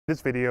This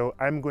video,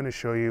 I'm going to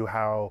show you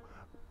how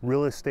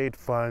real estate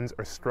funds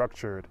are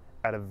structured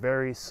at a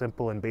very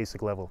simple and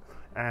basic level.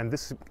 And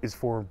this is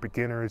for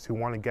beginners who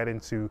want to get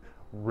into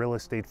real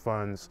estate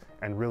funds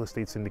and real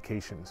estate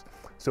syndications.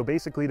 So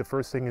basically, the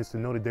first thing is to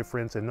know the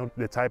difference and know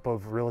the type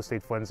of real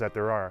estate funds that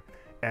there are.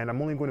 And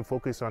I'm only going to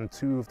focus on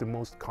two of the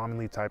most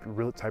commonly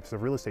types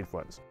of real estate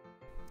funds.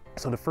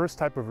 So the first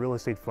type of real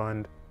estate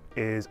fund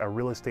is a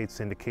real estate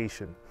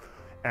syndication.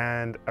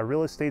 And a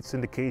real estate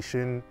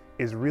syndication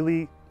is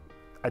really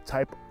a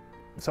type,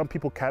 some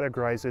people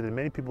categorize it and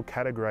many people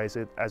categorize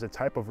it as a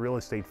type of real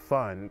estate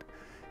fund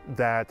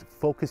that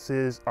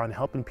focuses on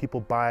helping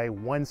people buy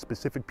one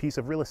specific piece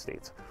of real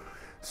estate.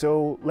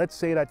 So let's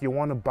say that you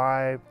want to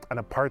buy an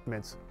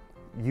apartment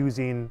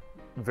using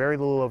very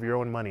little of your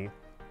own money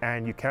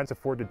and you can't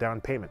afford the down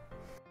payment.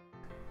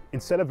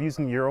 Instead of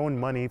using your own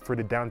money for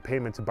the down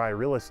payment to buy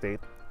real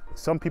estate,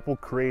 some people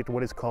create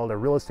what is called a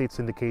real estate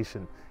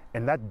syndication.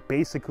 And that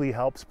basically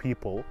helps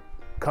people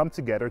come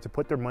together to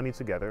put their money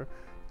together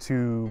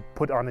to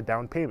put on a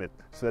down payment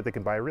so that they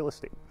can buy real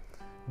estate.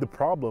 The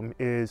problem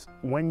is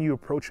when you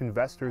approach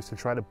investors to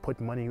try to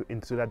put money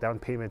into that down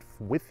payment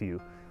with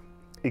you,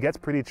 it gets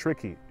pretty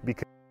tricky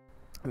because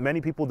many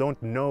people don't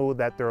know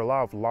that there are a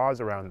lot of laws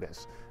around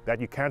this,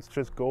 that you can't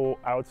just go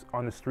out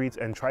on the streets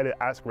and try to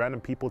ask random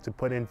people to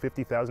put in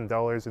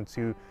 $50,000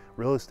 into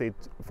real estate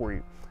for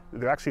you.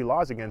 There are actually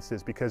laws against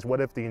this because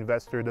what if the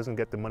investor doesn't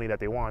get the money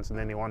that they want and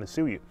then they want to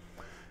sue you?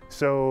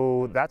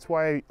 So that's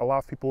why a lot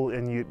of people,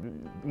 and you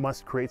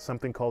must create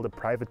something called a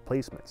private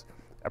placement.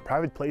 A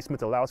private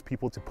placement allows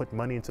people to put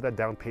money into the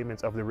down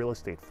payments of the real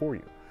estate for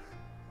you.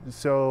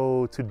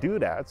 So to do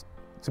that,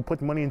 to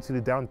put money into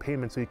the down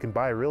payment so you can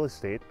buy real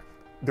estate,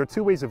 there are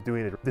two ways of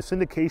doing it. The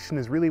syndication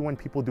is really when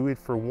people do it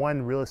for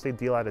one real estate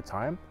deal at a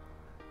time.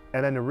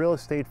 And then the real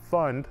estate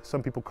fund,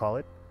 some people call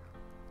it,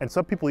 and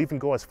some people even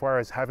go as far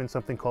as having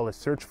something called a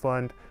search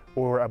fund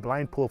or a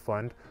blind pool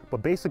fund.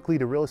 But basically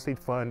the real estate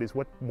fund is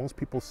what most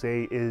people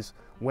say is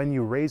when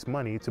you raise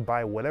money to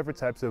buy whatever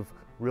types of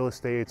real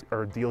estate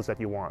or deals that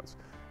you want.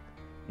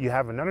 You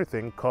have another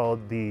thing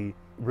called the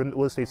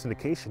real estate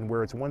syndication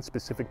where it's one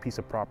specific piece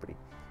of property.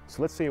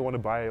 So let's say you want to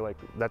buy like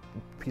that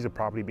piece of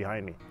property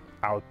behind me.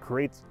 I'll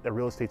create a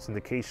real estate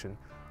syndication,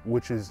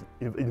 which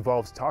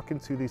involves talking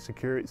to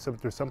the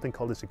there's something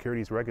called the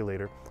securities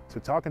regulator. So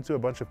talking to a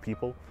bunch of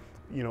people,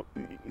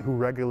 who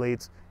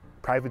regulates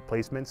private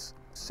placements,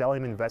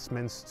 selling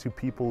investments to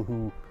people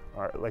who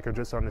are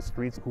just on the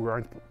streets, who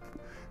aren't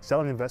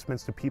selling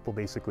investments to people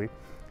basically.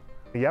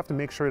 You have to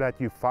make sure that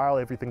you file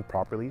everything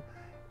properly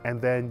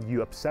and then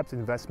you accept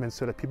investments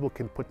so that people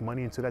can put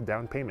money into that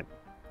down payment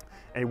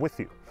and with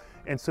you.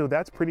 And so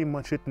that's pretty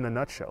much it in a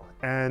nutshell.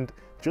 And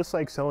just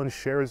like selling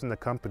shares in the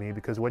company,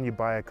 because when you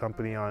buy a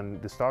company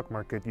on the stock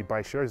market, you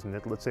buy shares in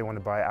it. Let's say I want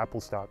to buy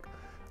Apple stock.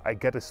 I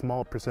get a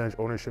small percentage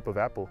ownership of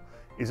Apple.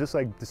 It's just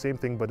like the same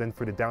thing, but then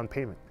for the down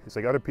payment. It's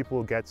like other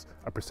people get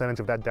a percentage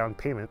of that down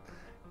payment,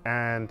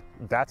 and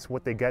that's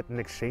what they get in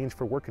exchange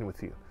for working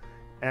with you.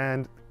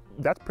 And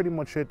that's pretty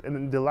much it. And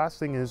then the last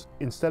thing is,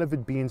 instead of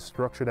it being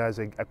structured as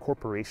a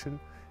corporation,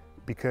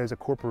 because it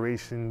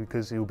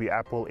will be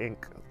Apple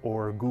Inc.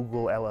 or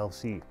Google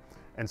LLC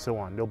and so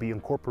on. There'll be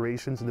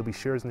incorporations and there'll be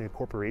shares in the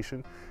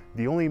incorporation.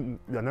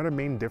 Another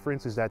main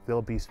difference is that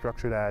they'll be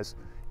structured as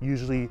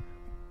usually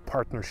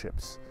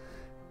partnerships.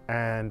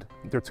 And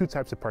there are two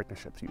types of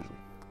partnerships usually.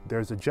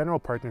 There's a general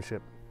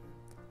partnership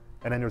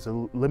and then there's a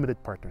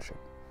limited partnership.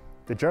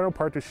 The general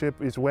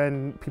partnership is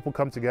when people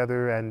come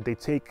together and they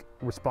take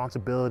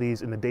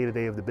responsibilities in the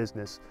day-to-day of the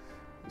business.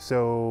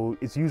 So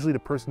it's usually the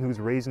person who's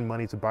raising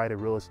money to buy the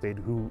real estate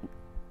who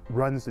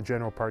runs the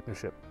general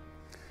partnership.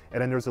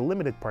 And then there's a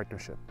limited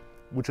partnership,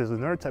 which is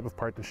another type of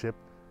partnership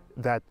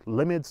that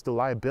limits the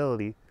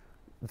liability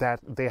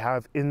that they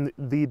have in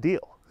the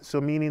deal. So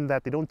meaning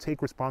that they don't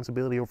take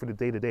responsibility over the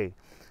day-to-day.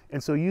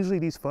 And so usually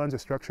these funds are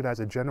structured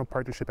as a general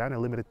partnership and a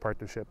limited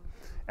partnership.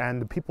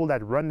 And the people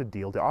that run the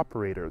deal, the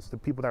operators, the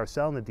people that are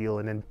selling the deal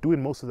and then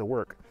doing most of the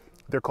work,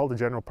 they're called the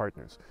general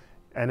partners.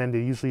 And then they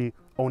usually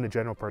own the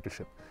general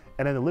partnership.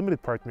 And then the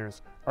limited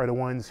partners are the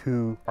ones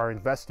who are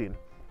investing.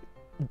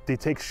 They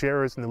take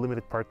shares in the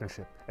limited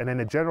partnership. And then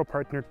the general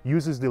partner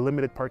uses the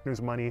limited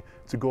partner's money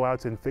to go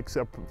out and fix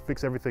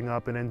everything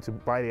up, and then to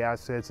buy the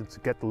assets and to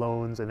get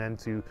loans, and then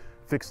to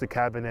fix the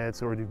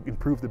cabinets or to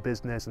improve the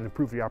business and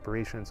improve the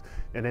operations.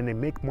 And then they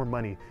make more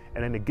money,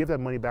 and then they give that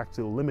money back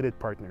to the limited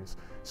partners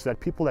so that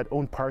people that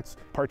own part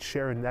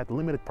share in that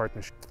limited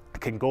partnership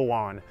can go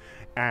on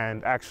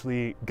and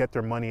actually get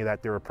their money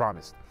that they were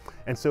promised.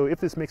 And so if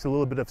this makes a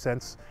little bit of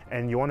sense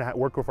and you want to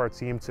work with our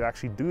team to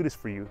actually do this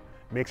for you,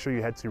 make sure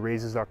you head to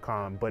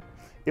raises.com. But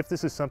if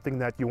this is something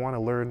that you want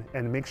to learn,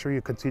 and make sure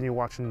you continue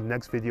watching the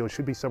next video. It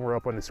should be somewhere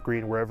up on the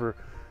screen, wherever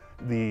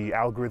the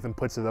algorithm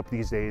puts it up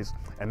these days,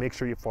 and make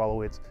sure you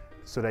follow it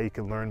so that you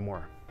can learn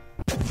more.